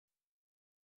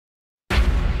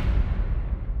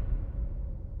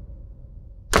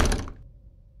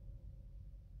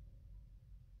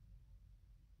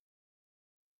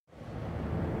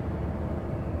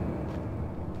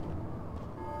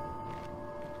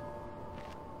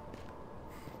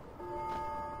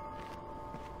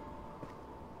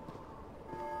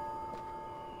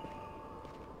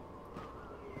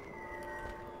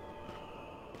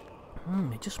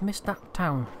just missed that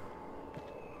town.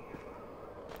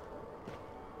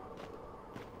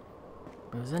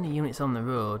 If there's any units on the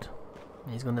road,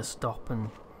 he's going to stop and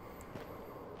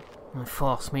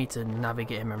force me to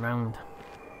navigate him around.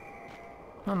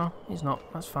 No, he's not.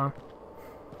 That's fine.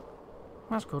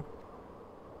 That's good.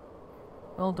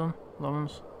 Well done,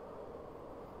 Lawrence.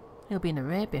 He'll be in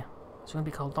Arabia. It's going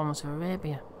to be called Lawrence of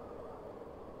Arabia.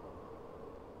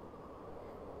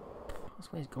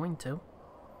 That's where he's going to.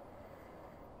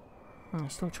 I'm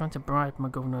still trying to bribe my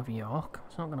governor of York.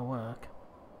 It's not going to work.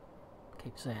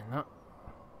 Keep saying that.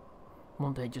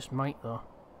 One day it just might though.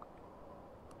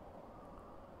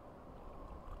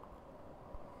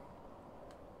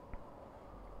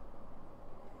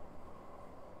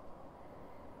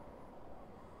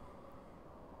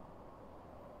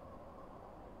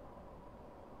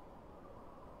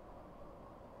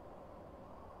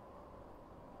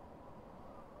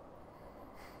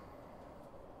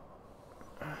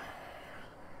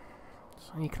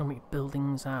 So economic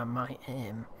buildings are my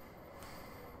aim.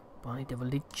 By the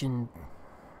religion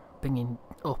bringing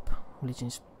up,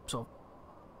 religion's sort of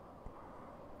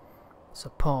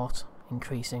support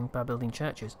increasing by building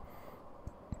churches.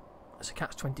 It's a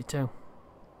catch-22.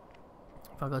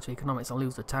 If I go to economics, I'll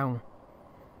lose the town.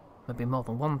 Maybe more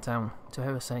than one town to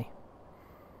heresy.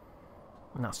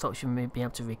 And that stops you from being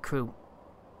able to recruit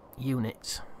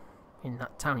units in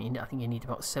that town. I think you need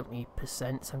about 70%,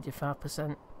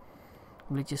 75%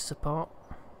 religious support.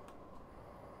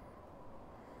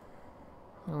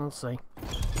 We'll see.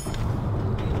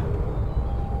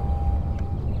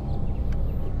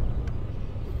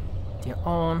 The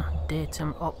on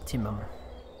datum optimum.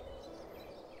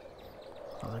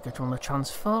 I'll get on the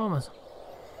transformers.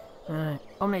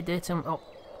 Omni datum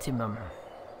optimum.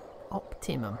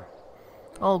 Optimum.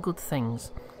 All good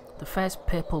things. The first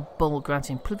Papal Bull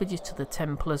granting privileges to the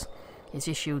Templars is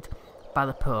issued by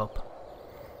the Pope.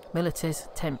 Milites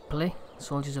Templi,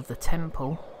 soldiers of the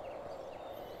Temple,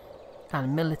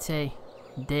 and Milite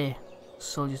Dei,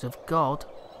 soldiers of God,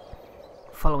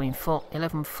 following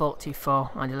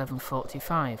 1144 and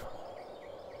 1145.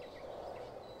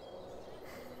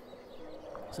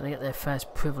 So they get their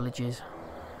first privileges.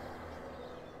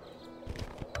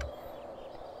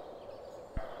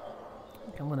 I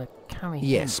think I'm going to carry him.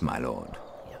 Yes, my lord.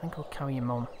 Yeah, I think I'll carry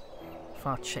him on if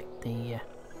I check the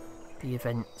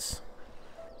events.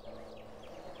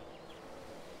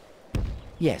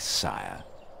 Yes, sire.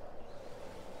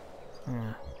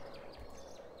 Yeah.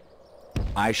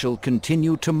 I shall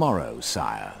continue tomorrow,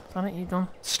 sire. Is that it, you done?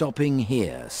 Stopping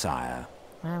here, sire.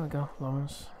 There we go,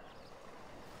 Lawrence.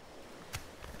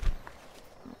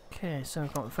 Okay, so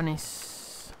we've got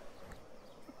Venice.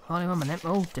 Holy Roman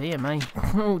Empire. Oh dear, mate.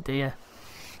 Oh dear.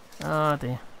 Oh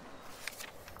dear.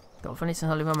 Got Venice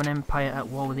and Holy Roman Empire at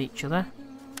war with each other.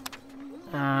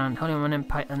 And Holy Roman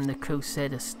Empire and the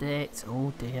Crusade states,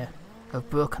 oh dear, have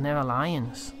broken their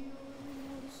alliance.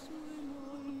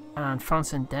 And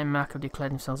France and Denmark have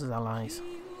declared themselves as allies.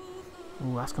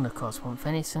 Ooh, that's going to cause one.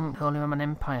 Venice and Holy Roman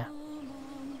Empire.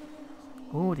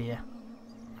 Oh dear.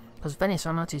 Because Venice,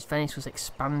 I noticed Venice was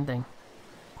expanding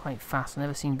quite fast. I've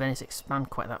never seen Venice expand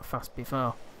quite that fast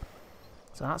before.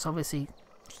 So that's obviously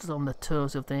still on the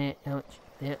toes of the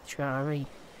HRE.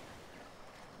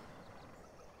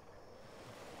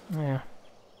 Yeah.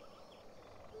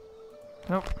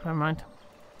 Nope, never mind.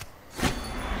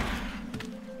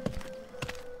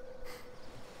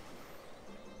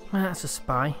 That's a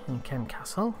spy in Kent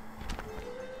Castle.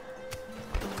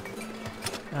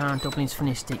 And Dublin's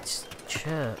finished its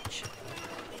church.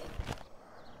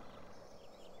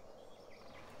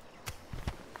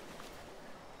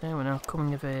 There we go,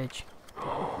 coming of age.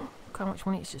 Look how much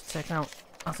money it's just taken out.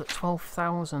 That's at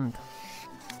 12,000.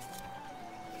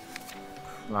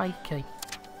 Crikey.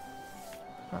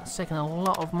 That's taken a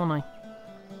lot of money.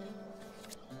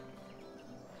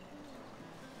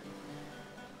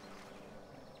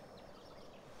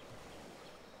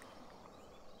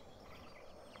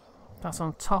 That's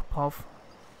on top of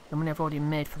the money I've already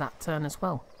made for that turn as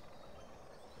well.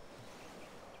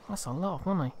 That's a lot of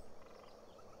money.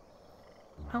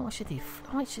 How much did he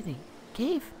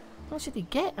give? How much did he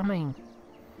get? I mean,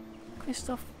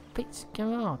 Christoph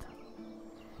Fitzgerald.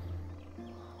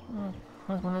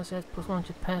 As one says, plus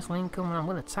 100 personal income, and I'm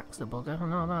going to tax the bugger. I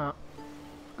know that.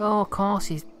 Oh, of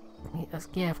course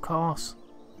yeah, of course.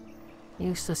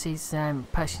 Eustace's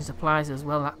purchasing supplies as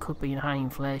well. That could be in high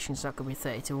inflation, so that could be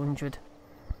 3,200.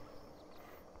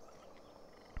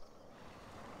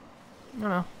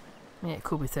 No. Yeah, it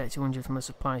could be 3,200 from a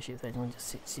supply ship,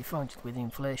 3,264 with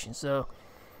inflation. So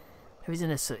if it's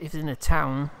in a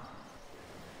town,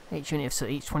 each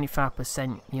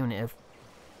 25% unit of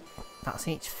That's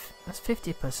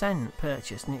 50%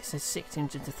 purchase, and it says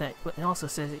 1600 to 30, but it also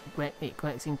says it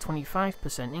works in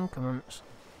 25% increments.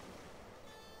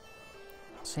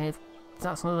 So if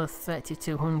that's another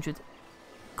 3200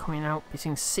 coming out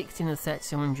between 16 and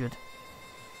 3200.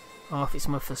 Or if it's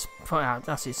more for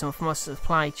that's it. So for my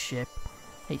supplied ship,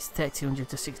 it's 3200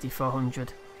 to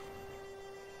 6400.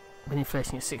 With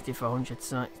inflation at 6400,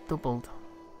 so it's doubled.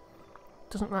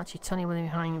 Doesn't actually tell you whether you're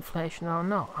in high inflation or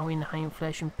not. Are we in a high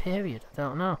inflation period? I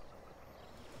don't know.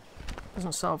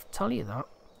 Doesn't sort of tell you that.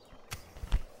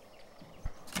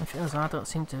 If it does, I don't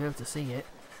seem to be able to see it.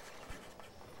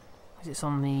 Because it's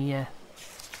on the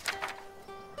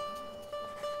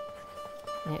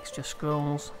extra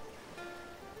scrolls.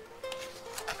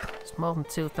 It's more than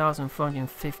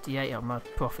 2,458 of my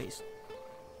profits.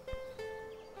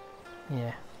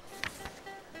 Yeah.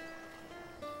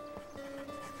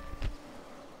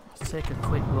 Let's take a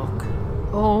quick look.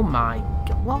 Oh my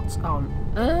god, what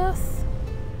on earth?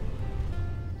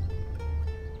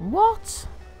 What?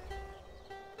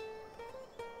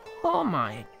 Oh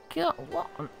my god, what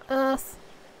on earth?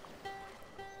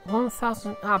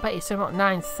 1,000, I bet it's about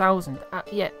 9,000.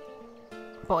 Yeah,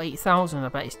 about 8,000 I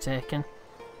bet it's taken.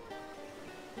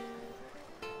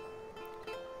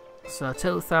 So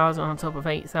 2,000 on top of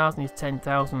 8,000 is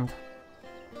 10,000.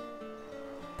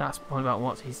 That's probably about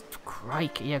what he's.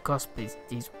 Crikey, yeah, of course,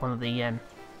 he's one of the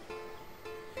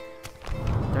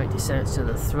direct descendants to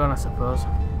the throne, I suppose.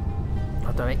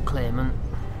 Or direct claimant.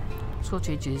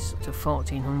 Suchage is to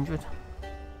 1,400.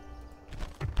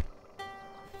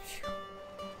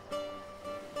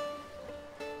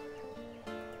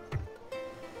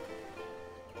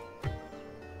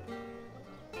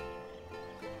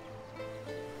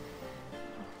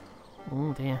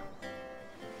 Oh dear.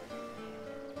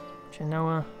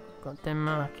 Genoa, got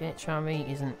Denmark,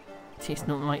 HRE isn't. It's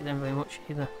not like them very much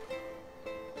either.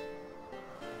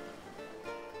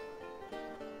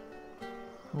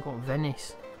 I've got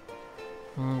Venice.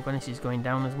 Venice is going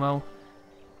down as well.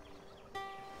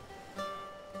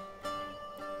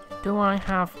 Do I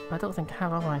have? I don't think I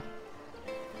have I?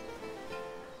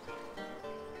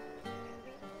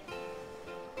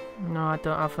 No, I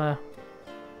don't have a.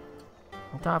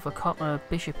 I don't have a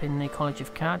bishop in the College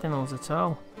of Cardinals at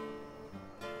all.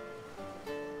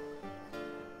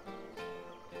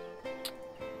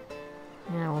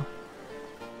 Yeah, well,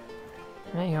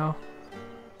 there you go.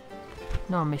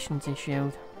 No missions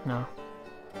issued. No.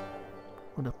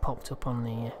 Would have popped up on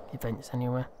the events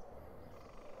anyway.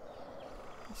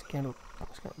 Let's get up.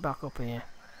 Let's get back up here.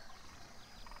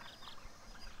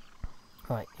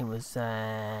 Right, it was.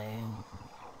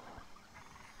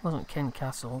 Wasn't Ken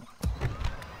Castle.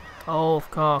 Oh,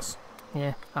 of course.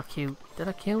 Yeah, I killed. Did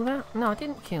I kill that? No, I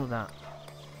didn't kill that.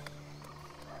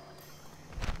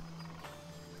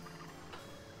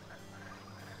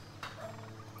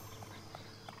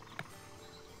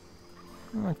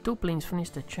 Oh, Dublin's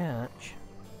finished the church.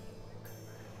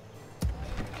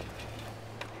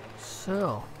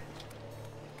 So.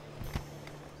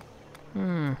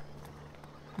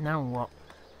 Now what?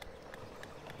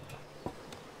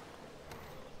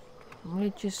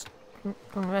 Religious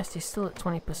unrest is still at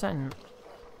 20%.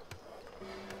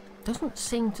 Doesn't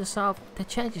seem to solve. The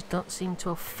changes don't seem to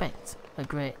affect a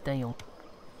great deal.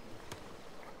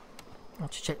 I'll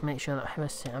have to check to make sure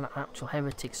that actual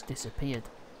heretics disappeared.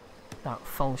 That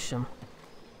Folsham.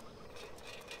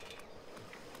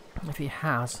 If he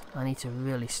has, I need to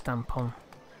really stamp on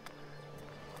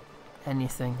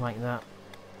anything like that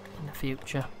in the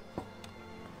future.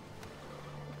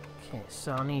 Okay,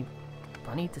 so I need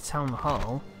the town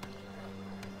hall.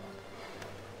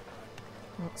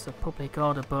 That's a public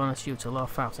order bonus due to law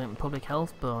fact and public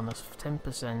health bonus for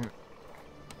 10%.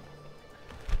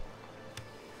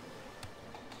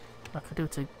 I could do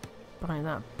to buy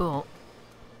that, but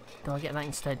do I get that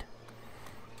instead?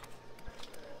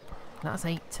 That's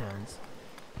 8 turns.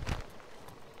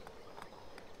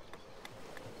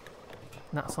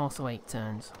 That's also 8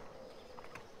 turns.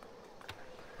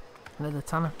 Leather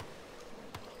tanner.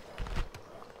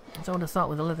 So I would have thought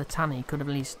with a leather tanner you could have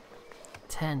at least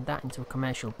turned that into a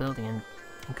commercial building and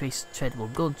increased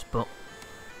tradable goods, but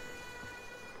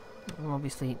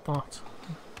obviously not.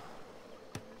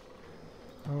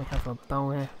 And we have a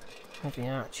bow here. Heavy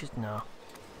archers, no.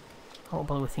 I won't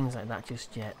bother with things like that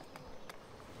just yet.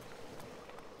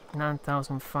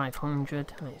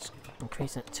 9,500, and it's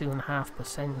increasing at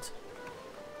 2.5%.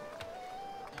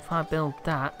 If I build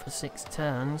that for 6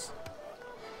 turns,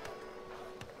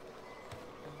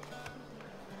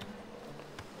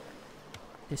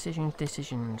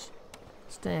 decisions,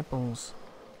 stables,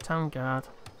 town guard,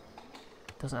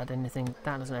 Doesn't add anything.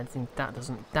 That doesn't add anything. That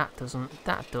doesn't. That doesn't.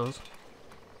 That does.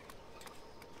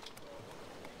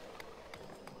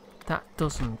 That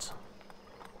doesn't.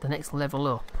 The next level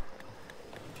up,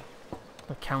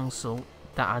 the council,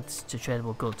 that adds to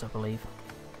tradable goods, I believe.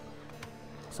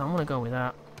 So I'm gonna go with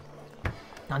that.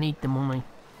 I need the money.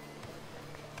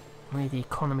 I need the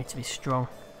economy to be strong.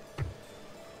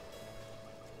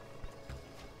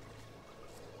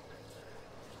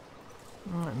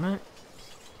 Alright, mate.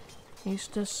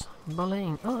 Eustace,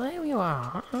 bullying. Oh, there you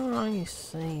are. Oh, you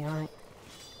see, right.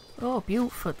 Oh,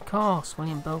 Beaufort, of course.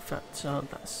 William Beaufort. So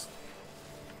that's...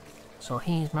 So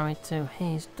he's married to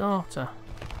his daughter.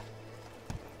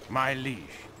 My liege.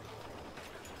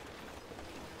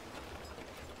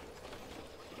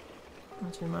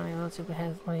 That's married relatively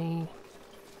heavily.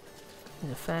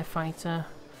 He's a fair fighter.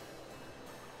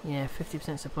 Yeah,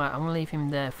 50% supply. I'm gonna leave him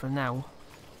there for now.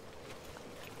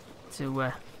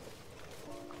 To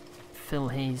fill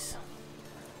his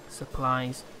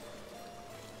supplies.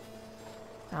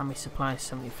 Army supplies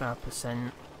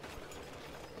 75%.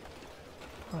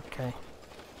 Okay.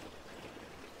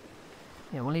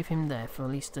 Yeah, we'll leave him there for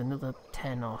at least another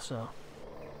 10 or so.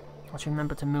 Let's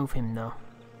remember to move him though.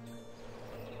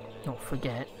 Don't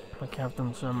forget, like I've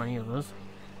done so many others.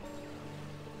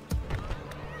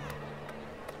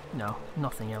 No,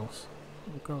 nothing else.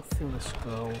 We'll go through the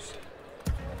scrolls.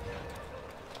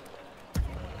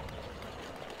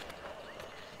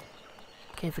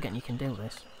 Keep forgetting you can do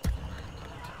this.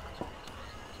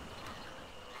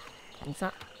 Is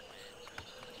that...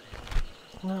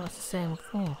 No, it's the same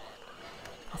thing.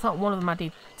 I thought one of them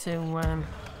added to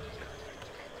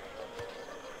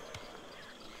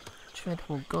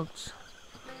tradable goods.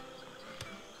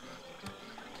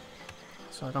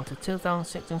 So I got to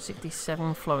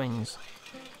 2,667 florins.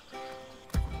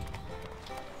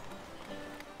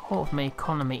 Hope my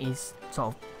economy is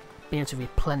sort of be able to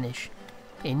replenish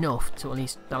enough to at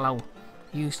least allow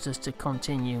Eustace to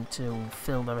continue to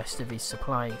fill the rest of his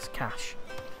supplies, cash.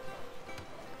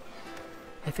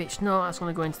 If it's not, that's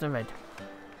going to go into the red.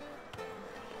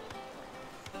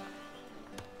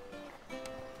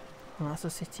 Well, that's a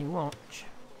city watch.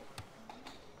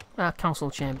 Ah,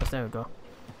 council chambers, there we go.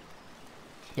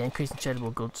 Yeah, increasing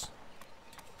tradable goods.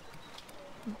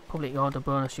 Public order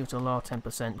bonus due to law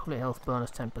 10%. Public health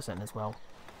bonus 10% as well.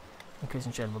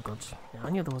 Increasing tradable goods. Yeah, I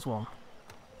knew there was one.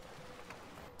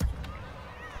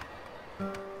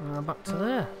 And we're back to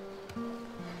there.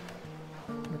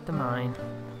 With the mine.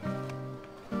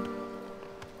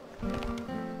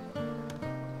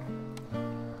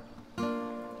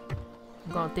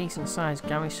 We've got a decent sized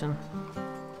garrison.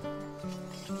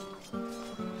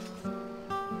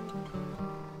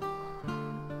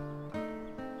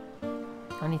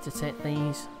 I need to take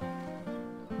these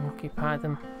and occupy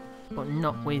them, but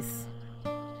not with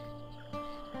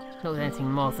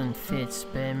anything more than feared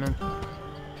spearmen.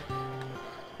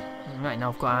 And right now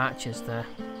I've got archers there.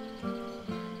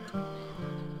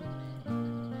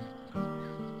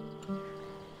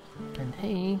 And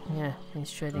he, yeah,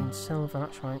 he's trading silver,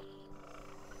 that's right.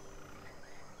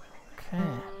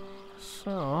 Okay,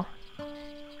 so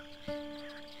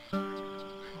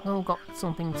we've all got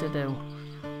something to do.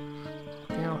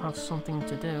 They all have something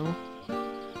to do.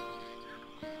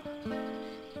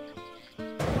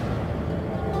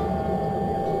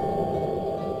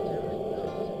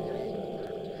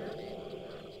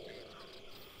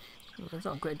 There's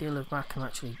not a great deal of I can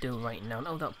actually do right now.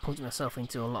 Now that puts myself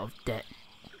into a lot of debt,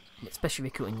 especially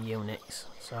recruiting units.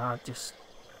 So I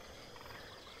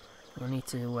need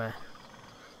to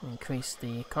increase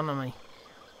the economy,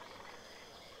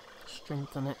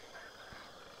 strengthen it.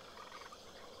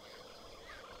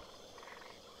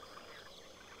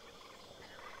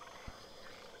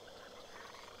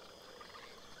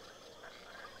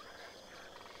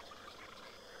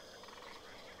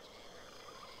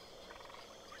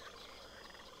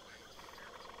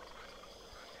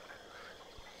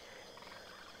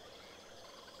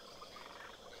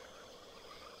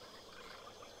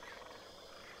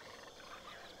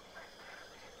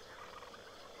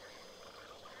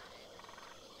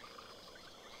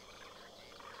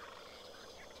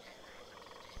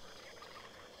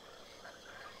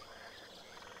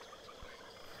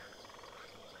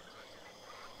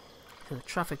 So the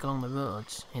traffic along the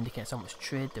roads indicates how much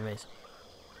trade there is.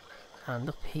 And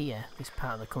up here, this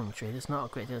part of the country, there's not a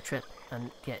great deal of trade,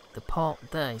 and yet the port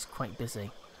there is quite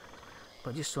busy.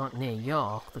 But just like near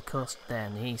York, the coast there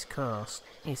on the east coast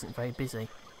isn't very busy,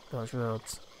 those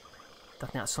roads. I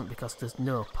think that's something because there's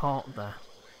no port there.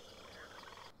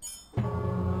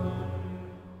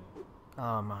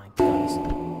 Oh my goodness.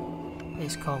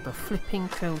 It's called the Flipping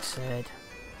Crusade.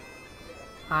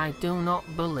 I do not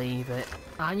believe it.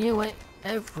 I knew it.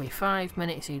 Every 5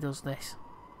 minutes he does this.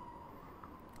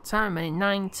 Time remaining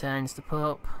 9 turns. The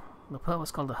Pope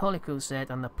was called the Holy Crusade,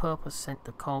 and the Pope has sent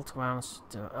the call to arms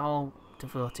to all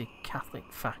devoted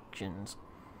Catholic factions.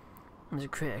 And to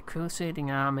create a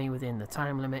crusading army within the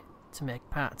time limit to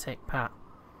take part.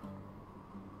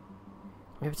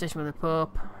 Reputation with the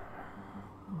Pope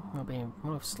will be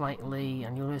improved slightly,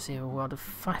 and you'll receive a reward of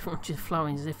 500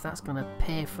 florins if that's going to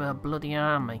pay for a bloody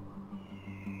army.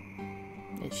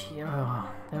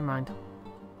 Oh, never mind.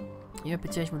 Your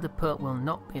reputation with the Pope will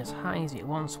not be as high as it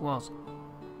once was.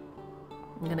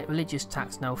 I'm going to get religious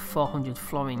tax now, 400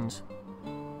 florins.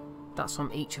 That's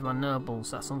from each of my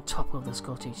nobles. That's on top of the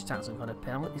Scottish tax I've got to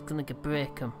pay. It's going to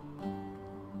break them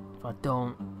if I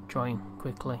don't join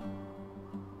quickly.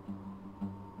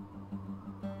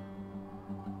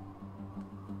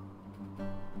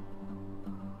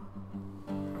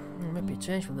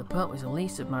 Reputation with the Pope is the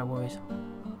least of my worries.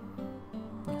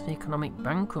 It's economic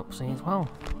bankruptcy as well.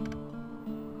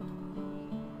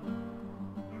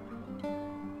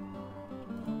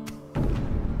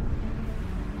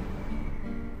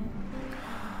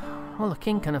 Well, the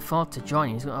king can afford to join.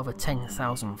 He's got over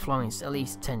 10,000 florins, at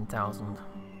least 10,000.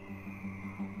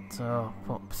 So,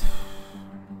 but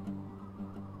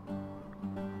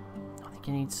I think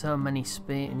he needs so many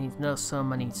he needs so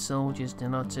many soldiers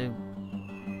in order to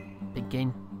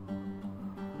begin.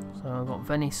 So I've got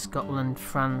Venice, Scotland,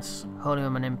 France, Holy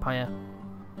Roman Empire,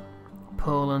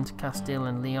 Poland, Castile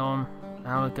and Leon,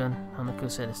 Aragon, and the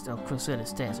Crusader State. Crusader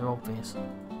States are obvious.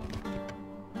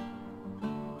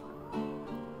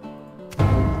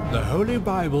 The Holy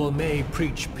Bible may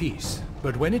preach peace,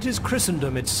 but when it is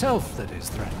Christendom itself that is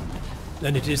threatened,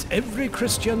 then it is every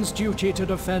Christian's duty to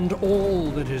defend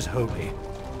all that is holy.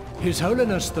 His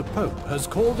Holiness the Pope has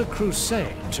called a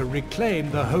crusade to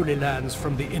reclaim the Holy Lands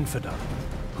from the infidel,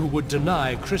 who would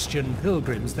deny Christian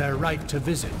pilgrims their right to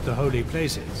visit the holy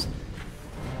places.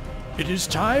 It is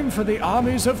time for the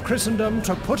armies of Christendom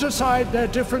to put aside their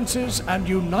differences and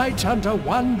unite under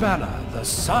one banner, the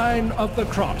sign of the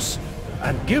cross,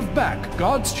 and give back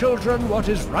God's children what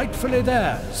is rightfully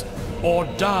theirs, or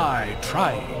die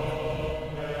trying.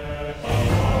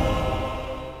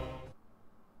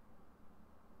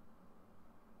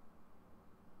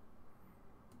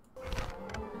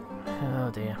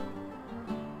 Oh dear.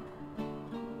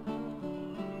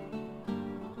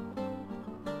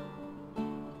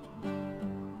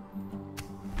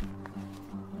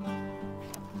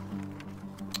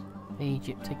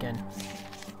 Egypt again.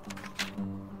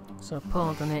 So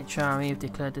Poland and HRE have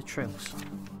declared a truce.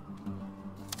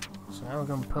 So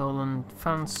Aragon, Poland,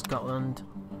 France, Scotland,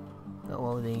 got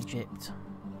war with Egypt.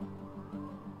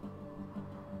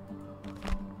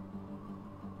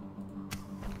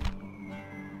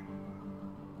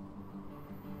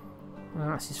 Well,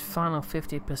 that's his final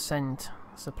 50%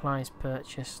 supplies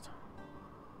purchased.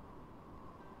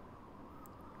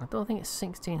 I don't think it's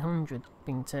 1600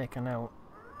 being taken out.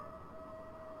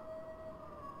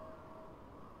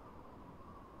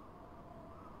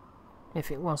 If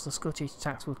it was, the Scottish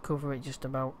tax would cover it just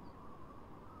about.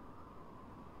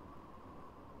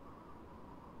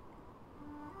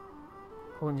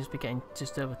 I wouldn't just be getting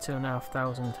just over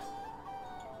 2,500.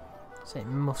 So it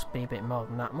must be a bit more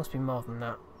than that. Must be more than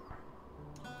that.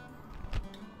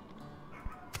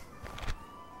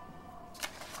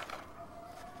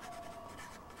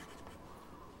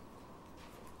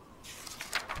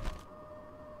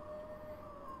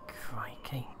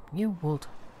 Crikey, you would.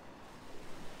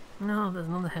 No, there's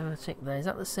another heretic there. Is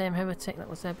that the same heretic that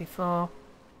was there before?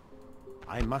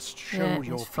 I must show Yeah,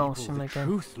 your it's people Folsom the again.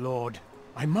 truth, Lord.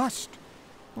 I must.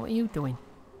 What are you doing?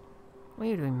 What are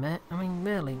you doing, mate? I mean,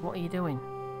 really, what are you doing?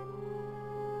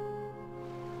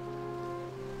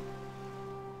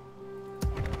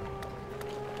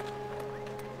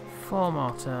 Four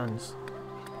more turns.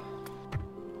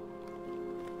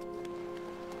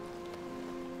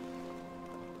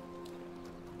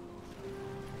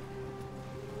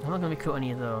 I'm not going to recruit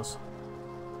any of those.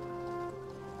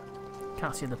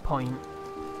 Can't see the point.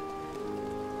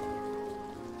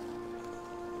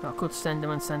 I could send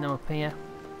them and send them up here.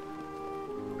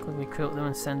 Could recruit them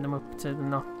and send them up to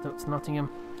the up to Nottingham.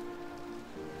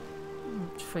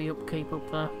 Free upkeep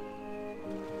up there.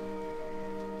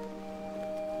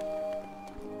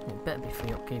 It better be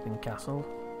free upkeep in castle.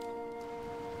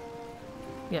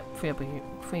 Yep,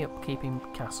 free upkeep in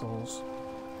castles.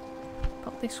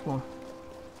 Not this one.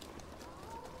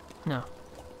 No.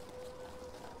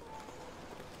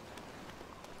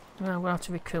 Well, we'll have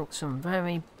to recruit some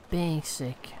very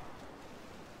basic.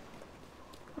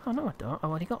 Oh no, I don't.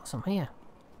 I've already got some here.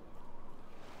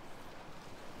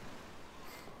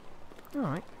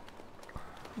 Alright.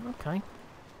 Okay.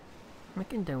 We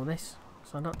can do this.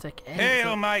 So I don't take any...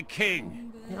 Hail my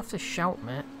king! You have to shout,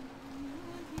 mate.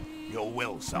 Your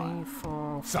will, sire. 3,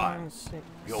 4, Sire. 5, 6,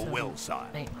 Your 7, will, sire.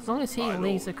 8. As long as he My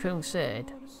leads the lord.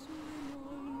 crusade...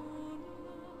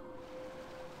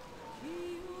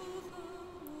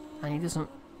 and he doesn't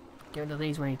get rid of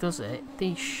these when he does it,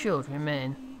 these should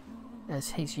remain as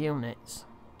his units.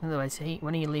 Otherwise,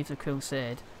 when he leaves the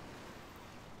crusade,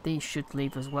 these should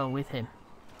leave as well with him.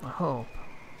 I hope.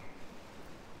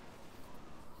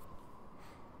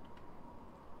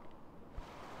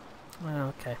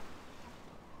 Okay.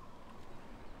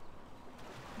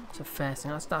 It's a fair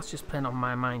thing. That's just playing on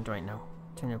my mind right now.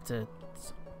 Turning up to...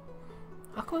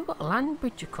 How come we've got a land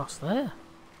bridge across there?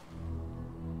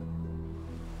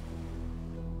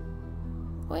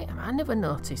 Wait a minute, I never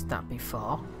noticed that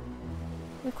before.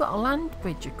 We've got a land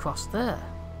bridge across there.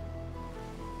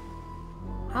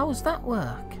 How does that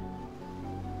work?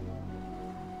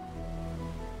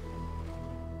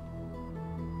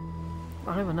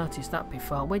 I never noticed that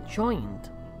before. We're joined.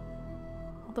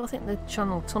 I don't think the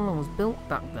Channel Tunnel was built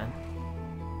back then.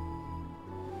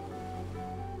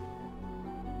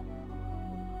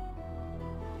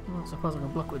 I suppose I can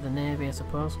block with the Navy, I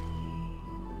suppose.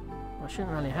 I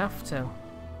shouldn't really have to.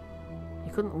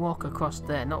 You couldn't walk across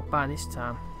there, not by this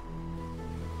time.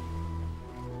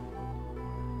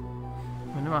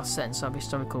 I know I've seen some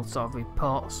historical sort of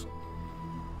reports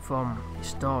from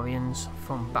historians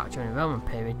from back during the Roman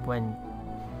period when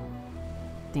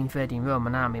the invading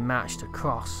Roman army marched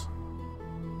across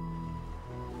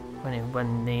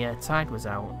when the tide was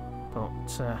out, but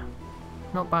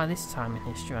not by this time in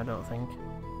history, I don't think.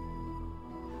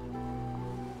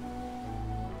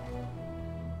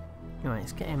 Right,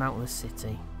 let's get him out of the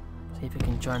city. See if he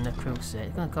can join the crusade.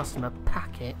 It's going to cost him a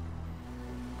packet.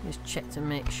 Just check to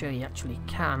make sure he actually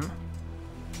can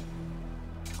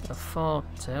afford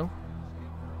to.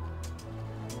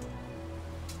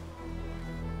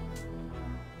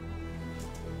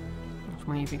 How much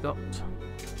money have you got?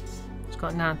 It's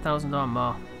got 9,000 or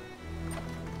more.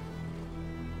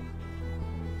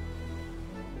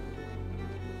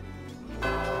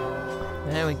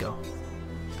 There we go.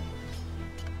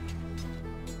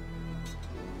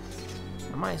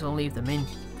 I might as well leave them in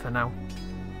for now.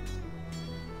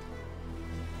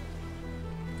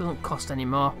 Doesn't cost any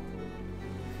more.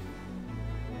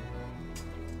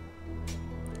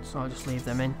 So I'll just leave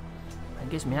them in. It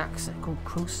gives me access. Good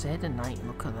Crusader Knight.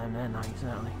 Look at them, they're nice,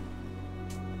 aren't they?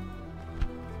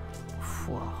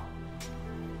 Whoa.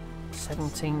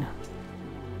 17.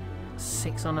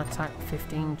 6 on attack,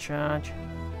 15 charge.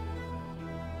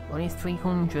 Only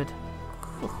 300.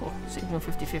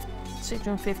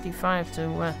 655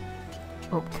 to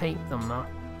upkeep them now.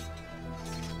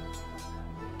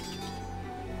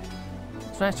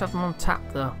 It's nice to have them on tap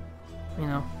though, you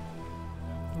know.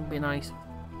 It'd be nice.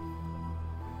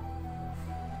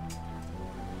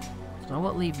 So I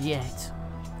won't leave yet,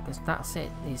 because that's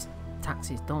it. His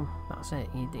tax is done. That's it.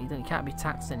 You can't be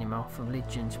taxed anymore for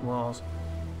religions, wars.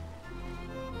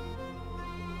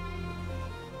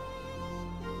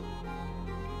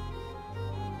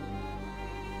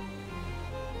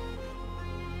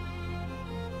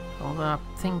 Although I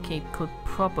think he could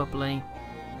probably...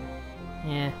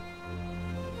 Yeah.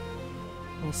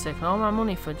 He's taking all my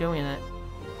money for doing it.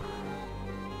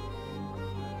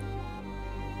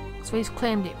 So he's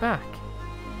claimed it back.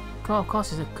 Of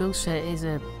course, he's a Crusade, he's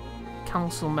a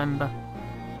council member.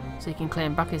 So he can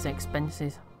claim back his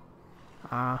expenses.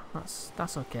 Ah,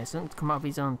 that's okay. So it doesn't come out of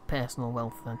his own personal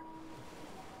wealth then.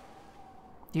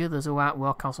 The others who aren't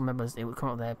war council members, it would come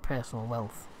out of their personal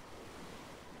wealth.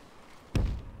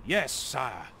 Yes,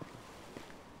 sire.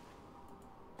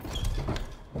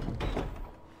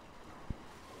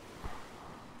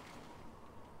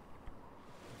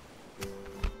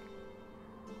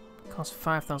 Cost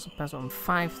 £5,000 on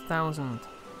 5,000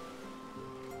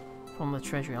 from the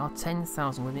treasury, or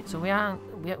 10,000 with it. So we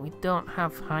don't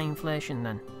have high inflation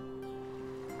then.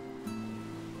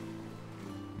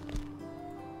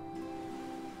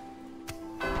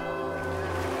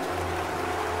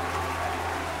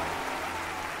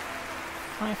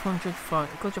 $500 for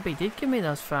good job he did give me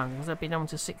those florins, because I'd be down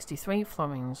to 63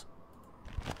 florins.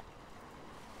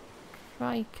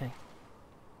 Crikey.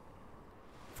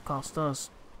 Of course, those.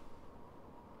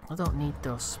 I don't need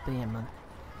those spearmen.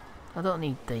 I don't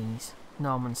need these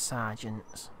Norman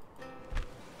sergeants.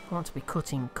 I want to be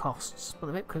cutting costs, but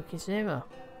the bit quick is 0.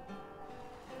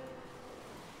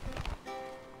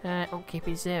 Upkeep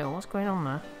is 0. What's going on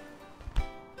there?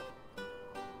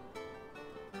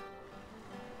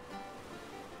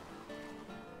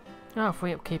 Oh,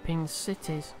 free upkeeping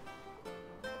cities.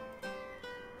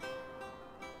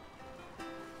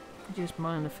 Reduce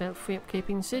mining the free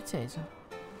upkeeping cities.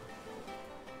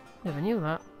 Never knew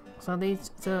that. So these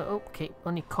upkeep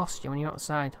only cost you when you're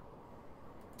outside.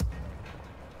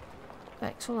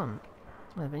 Excellent.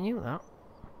 Never knew that.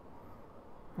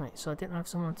 Right, so I didn't have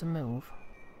someone to move.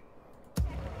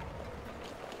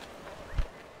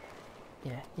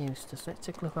 Yeah, used to. So let's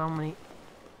take a look how many.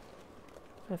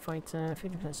 If I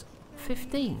 50%.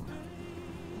 15?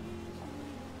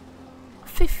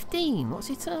 15? What's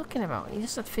he talking about? He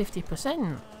just said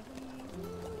 50%.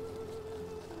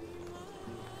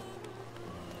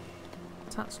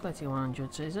 Tax collecting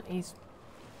 100, so he's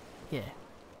yeah.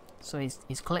 So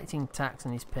he's collecting tax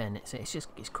and he's paying it, so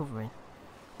it's covering.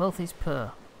 Wealth is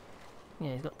per.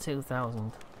 Yeah, he's got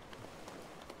 2,000.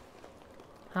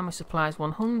 How many supplies?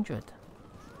 100.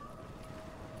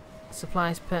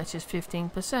 Supplies purchased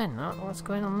 15%. What's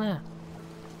going on there?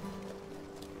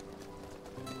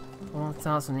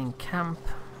 1,000 in camp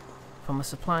from a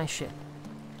supply ship.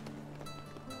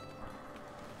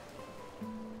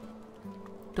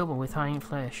 Double with high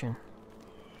inflation.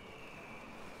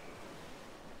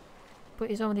 But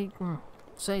he's already...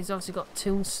 so he's obviously got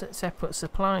two separate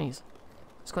supplies.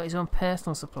 He's got his own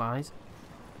personal supplies.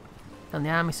 And the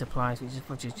army supplies,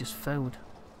 which is just food.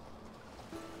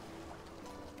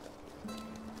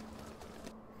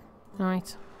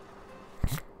 Right.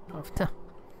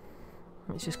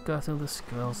 Let's just go through the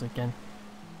scrolls again.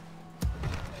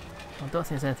 I don't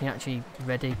think there's anything actually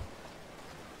ready.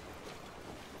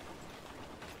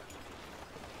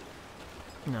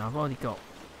 No, I've already got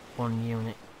one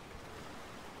unit.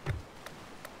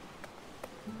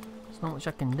 There's not much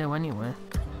I can do anyway.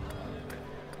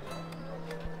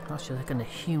 Actually, they're getting a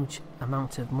huge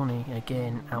amount of money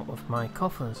again out of my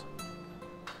coffers.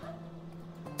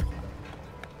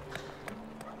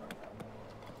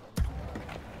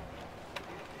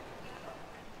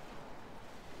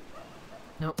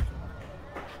 Nope.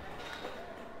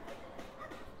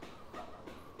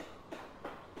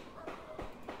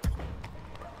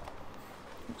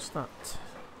 What's that?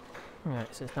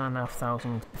 Right, so it's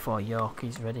 9,500 before York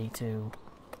is ready to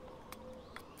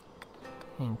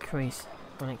increase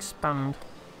and expand.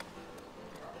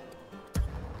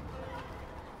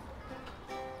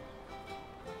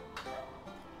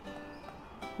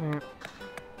 Yeah.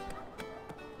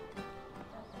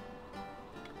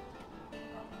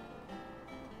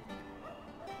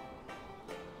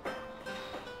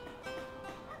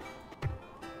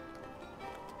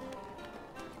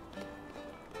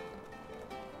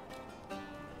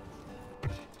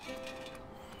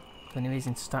 Any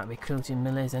reason to start recruiting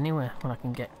millers anyway when I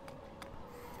can get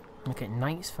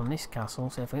knights from this castle,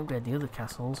 so if I upgrade the other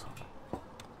castles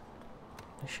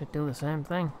I should do the same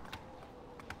thing.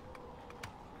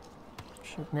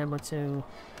 Should be able to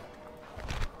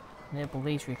enable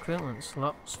these recruitment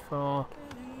slots for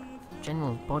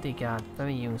general bodyguard,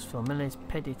 very useful, millers,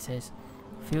 peditors,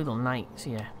 feudal knights,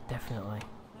 yeah, definitely.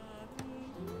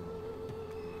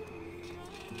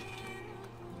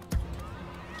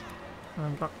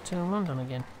 I'm back to London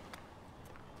again.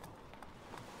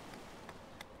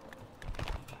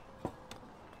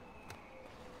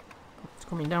 It's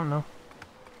coming down now.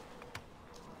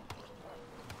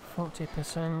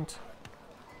 40%.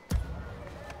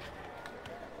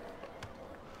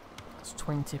 That's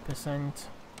 20%.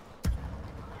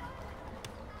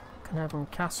 Carnarvon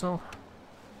Castle.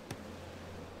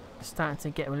 Starting to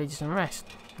get religious unrest.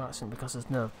 That's because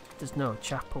there's no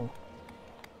chapel.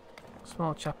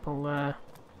 Small chapel there,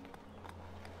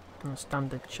 and a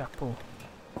standard chapel.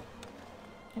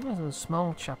 There was a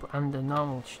small chapel and a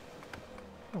normal.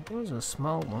 Oh, there was a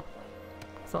small one.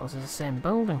 I thought it was the same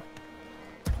building.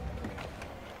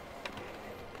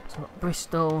 So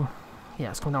Bristol,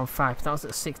 yeah, it's come down 5%. That was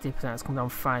at 60%. It's come down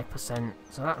 5%.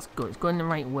 So that's good. It's going the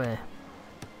right way.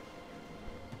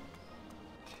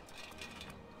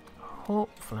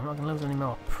 Hopefully, I'm not going to lose any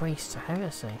more priests to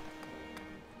heresy.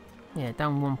 Yeah,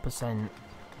 down 1%.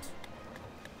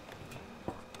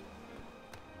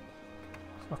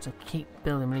 Got to keep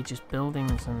building religious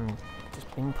buildings and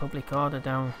just bring public order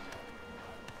down.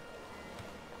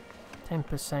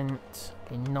 10%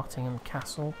 in Nottingham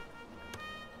Castle.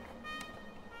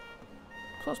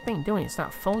 So what's been doing? It's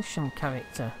that Fulsham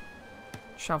character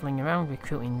travelling around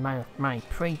recruiting my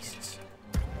priests.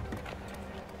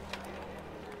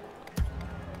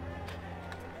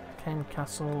 Ken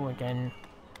Castle again.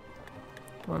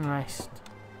 Unrest.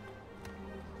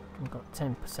 We've got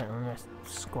 10% unrest.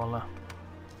 Squalor.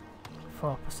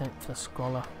 4% for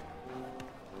Squalor.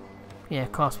 Yeah,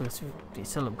 of course, it's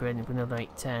still upgrading with another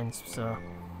 8 turns, so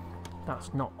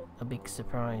that's not a big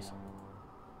surprise.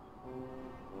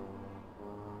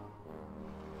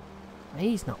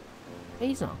 He's not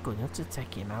He's not good enough to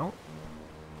take him out.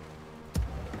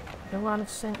 Who would have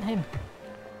sent him?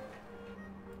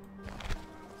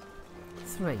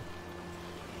 3.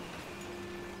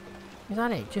 Is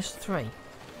that it? Just 3?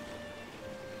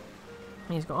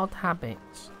 He's got odd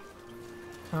habits.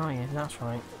 Oh yeah, that's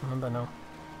right. Remember now.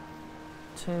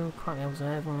 2, quite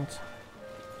observant.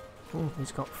 Ooh,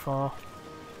 he's got 4.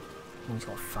 And he's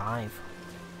got 5.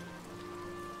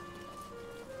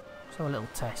 So a little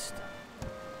test.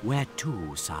 Where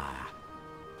to, sire?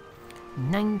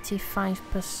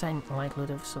 95%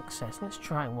 likelihood of success. Let's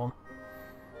try one.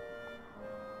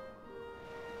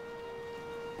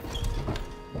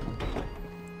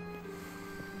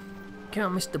 Come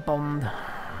on, Mr. Bond.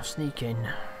 Sneak in.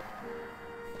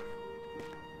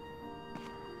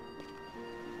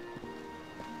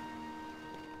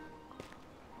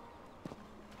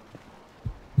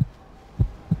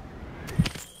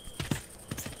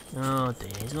 Oh dear,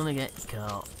 he's gonna get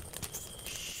caught.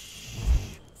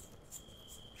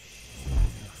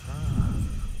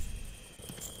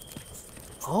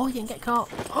 Oh, he didn't get caught.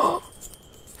 Oh!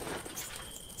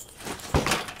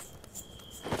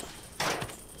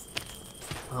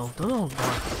 Well done, old boy.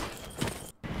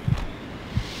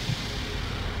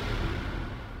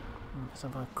 Let's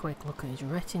have a quick look at his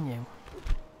retinue.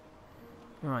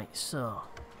 Right, so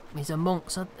he's a monk.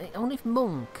 So only if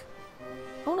monk.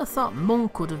 I would have thought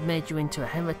monk would have made you into a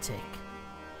heretic.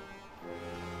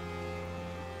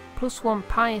 +1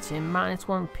 piety and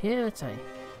 -1 purity.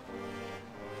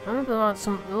 I remember a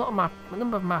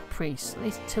number of my priests, at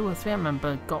least 2 or 3 I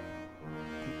remember, got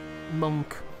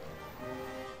monk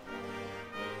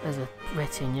as a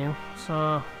retinue,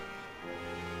 so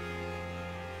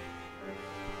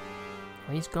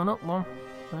he's gone up 1.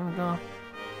 There we go.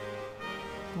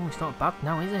 Oh, it's not bad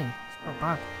now, is he? It's not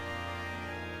bad.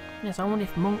 Yes, I wonder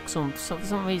if monk, for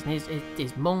some reason,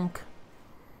 is monk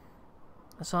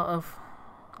some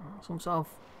sort of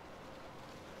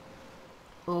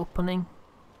opening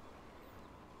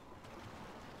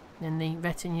in the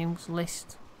retinues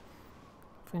list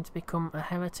for him to become a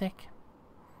heretic.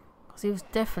 Because he was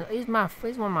definitely, he's one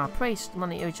of my priests,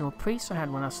 one of the original priests I had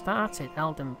when I started,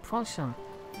 Elden Folsham.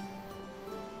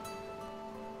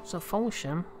 So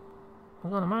Folsham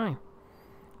was one of mine.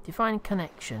 Divine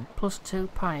connection, +2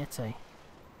 piety.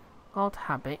 Odd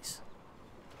habits.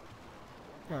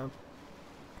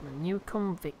 New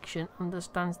conviction,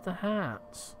 understands the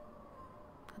hearts.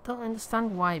 I don't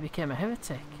understand why he became a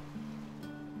heretic.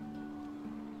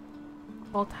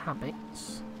 Odd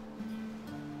habits.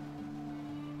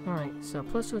 Alright, so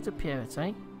 +2 to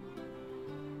purity.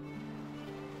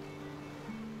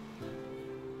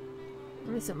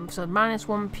 So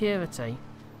 -1 purity.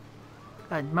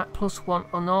 And +1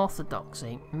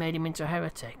 unorthodoxy made him into a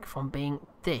heretic from being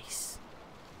this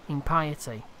in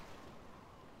piety.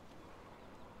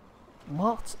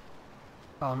 What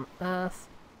on earth?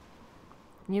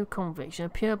 New conviction, a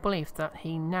pure belief that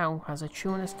he now has a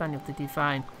true understanding of the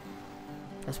divine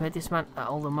has made this man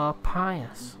all the more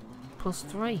pious.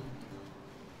 +3.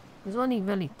 There's only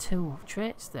really 2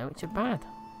 traits there which are bad.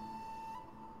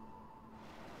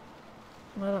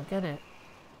 I don't get it.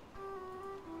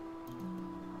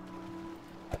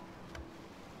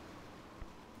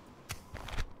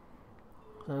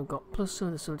 So we've got +2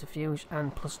 to subterfuge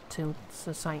and +2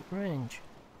 to sight range.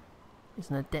 He's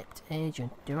an adept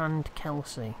agent, Durand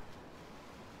Kelsey.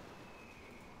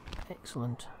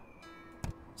 Excellent.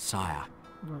 Sire.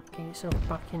 Right, get yourself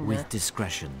back in there. With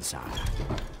discretion, sire.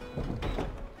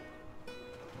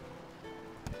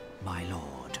 My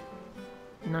lord.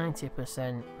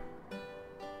 90%.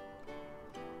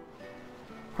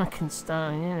 I can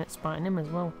start in at spiting him as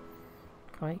well.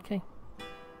 Crikey.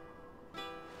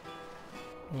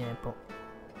 Yeah, but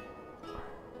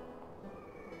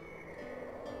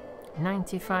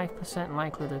 95%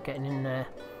 likelihood of getting in there.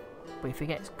 But if he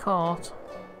gets caught,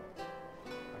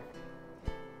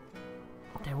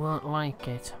 they won't like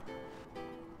it.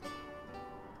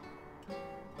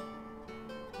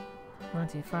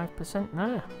 95%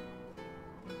 there.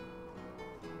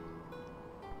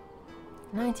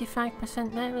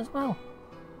 95% there as well.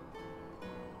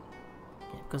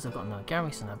 Yeah, because they've got no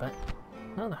garrison, I bet.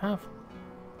 No, they have.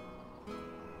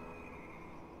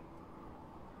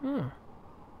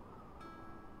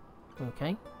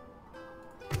 Okay.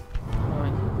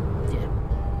 Right. Yeah.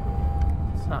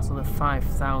 So that's another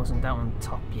 5,000 out on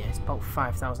top. Yeah, it's about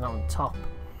 5,000 out on top.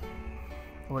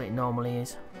 What it normally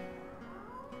is.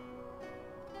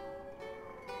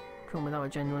 Come without a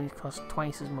generally cost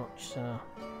twice as much, so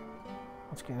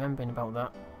let's keep remembering about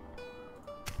that.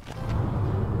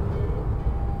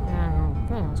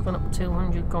 And it's gone up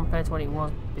 200 compared to what it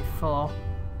was before.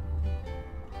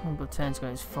 Number 10's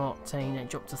got its 14, it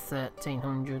dropped to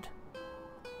 1300.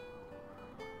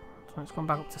 So it's gone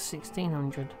back up to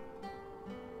 1600.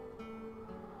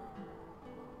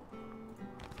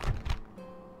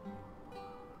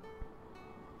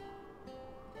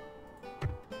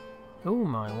 Oh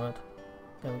my word.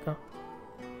 There we go.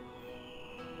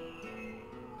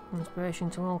 Inspiration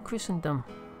to all Christendom.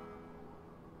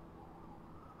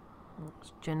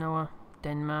 That's Genoa,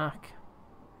 Denmark.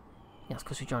 Yes,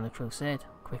 because we joined the Crusade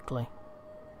quickly.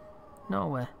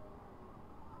 Norway.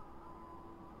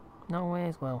 Norway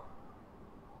as well.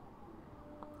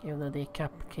 Even though they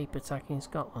keep attacking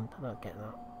Scotland, I don't get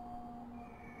that.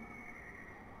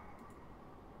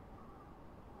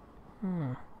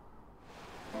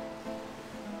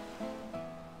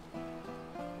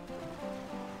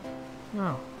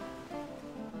 No.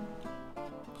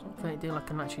 It's not a great deal I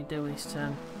can actually do this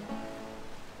turn.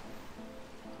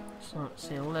 So let's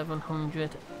see,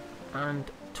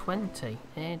 1120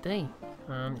 AD,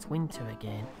 and it's winter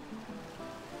again.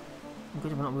 I'm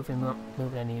good if we're not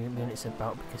moving any units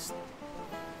about, because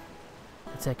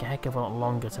they take a heck of a lot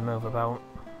longer to move about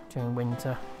during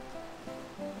winter.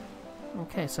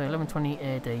 Okay, so 1120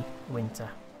 AD, winter.